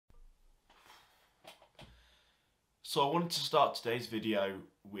So I wanted to start today's video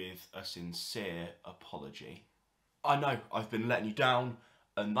with a sincere apology. I know I've been letting you down,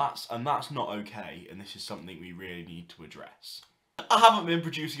 and that's not okay, and this is something we really need to address. I haven't been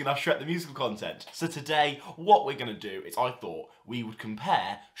producing enough Shrek the Musical content, so today what we're going to do is I thought we would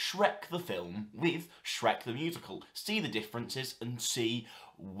compare Shrek the film with Shrek the Musical, see the differences and see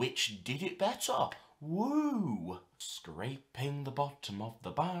which did it better. Woo! Scraping the bottom of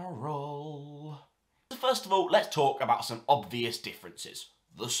the barrel. So first of all, let's talk about some obvious differences.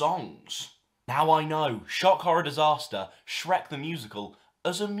 The songs. Now I know, shock horror disaster, Shrek the Musical,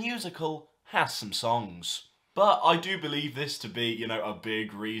 as a musical, has some songs. But I do believe this to be, a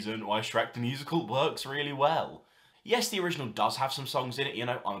big reason why Shrek the Musical works really well. Yes, the original does have some songs in it,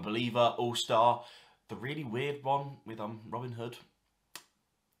 I'm a Believer, All Star, the really weird one with Robin Hood.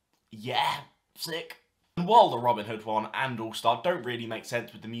 Yeah, sick. And while the Robin Hood one and All Star don't really make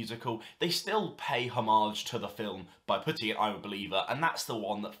sense with the musical, they still pay homage to the film by putting it I'm a Believer, and that's the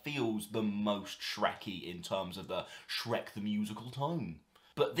one that feels the most Shrekky in terms of the Shrek the Musical tone.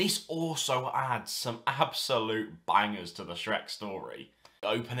 But this also adds some absolute bangers to the Shrek story. The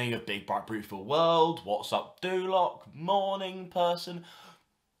opening of Big Bright Beautiful World, What's Up Duloc, Morning Person,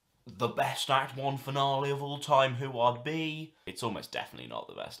 the best Act 1 finale of all time, Who I'd Be. It's almost definitely not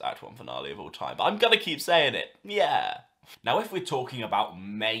the best Act 1 finale of all time, but I'm gonna keep saying it, yeah. Now if we're talking about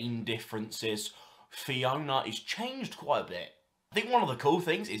main differences, Fiona is changed quite a bit. I think one of the cool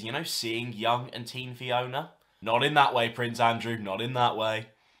things is, seeing young and teen Fiona. Not in that way, Prince Andrew, not in that way.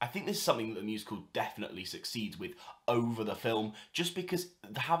 I think this is something that the musical definitely succeeds with over the film, just because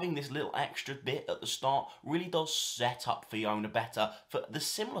having this little extra bit at the start really does set up Fiona better for the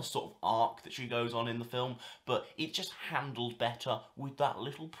similar sort of arc that she goes on in the film, but it's just handled better with that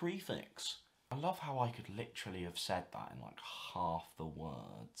little prefix. I love how I could literally have said that in like half the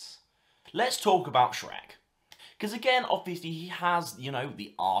words. Let's talk about Shrek. Because again, obviously, he has,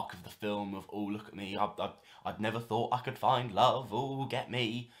 the arc of the film of, oh, look at me, I'd never thought I could find love, oh, get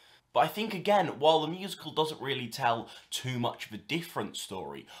me. But I think, again, while the musical doesn't really tell too much of a different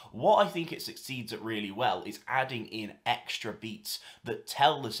story, what I think it succeeds at really well is adding in extra beats that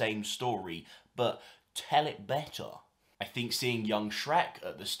tell the same story, but tell it better. I think seeing young Shrek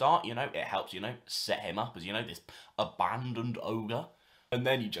at the start, it helps, set him up as, this abandoned ogre. And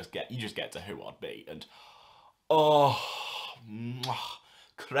then you just get to Who I'd Be, and oh,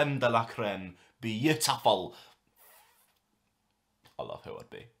 creme de la creme, beautiful. I love Who I'd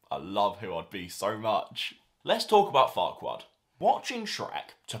Be. I love Who I'd Be so much. Let's talk about Farquaad. Watching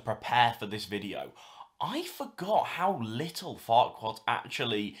Shrek to prepare for this video, I forgot how little Farquaad's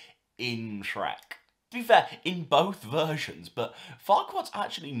actually in Shrek. To be fair, in both versions, but Farquaad's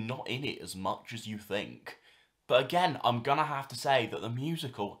actually not in it as much as you think. But again, I'm gonna have to say that the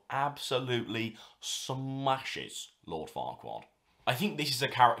musical absolutely smashes Lord Farquaad. I think this is a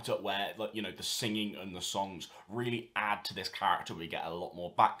character where, the singing and the songs really add to this character. We get a lot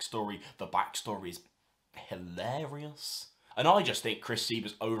more backstory. The backstory is hilarious. And I just think Chris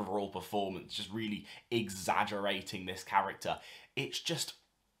Sieber's overall performance, just really exaggerating this character, it's just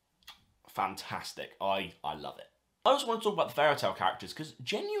fantastic. I love it. I also want to talk about the Fairytale characters, because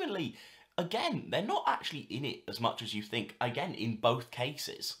genuinely, again, they're not actually in it as much as you think, again, in both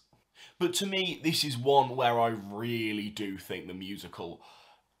cases. But to me, this is one where I really do think the musical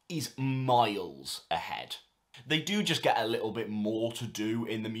is miles ahead. They do just get a little bit more to do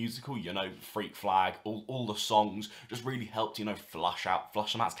in the musical, Freak Flag, all the songs just really helped, flush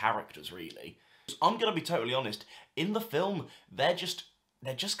them out as characters, really. I'm gonna be totally honest, in the film, they're just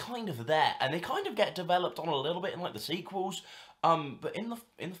kind of there, and they kind of get developed on a little bit in, the sequels. But in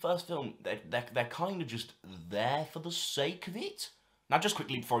the first film, they're kind of just there for the sake of it. Now, just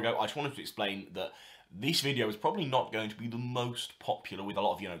quickly before I go, I just wanted to explain that this video is probably not going to be the most popular with a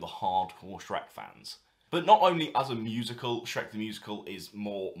lot of, the hardcore Shrek fans. But not only as a musical, Shrek the Musical is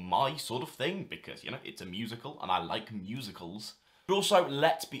more my sort of thing, because, it's a musical, and I like musicals. But also,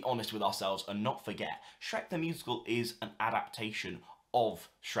 let's be honest with ourselves and not forget, Shrek the Musical is an adaptation of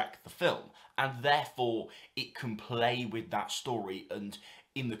Shrek the film, and therefore it can play with that story and,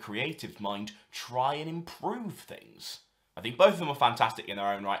 in the creative mind, try and improve things. I think both of them are fantastic in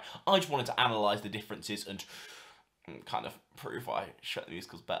their own right. I just wanted to analyse the differences and kind of prove why Shrek the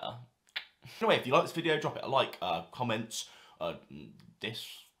Musical's better. Anyway, if you like this video, drop it a like, comments, no,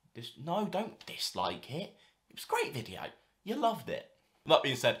 don't dislike it. It was a great video. You loved it. That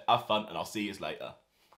being said, have fun, and I'll see you later.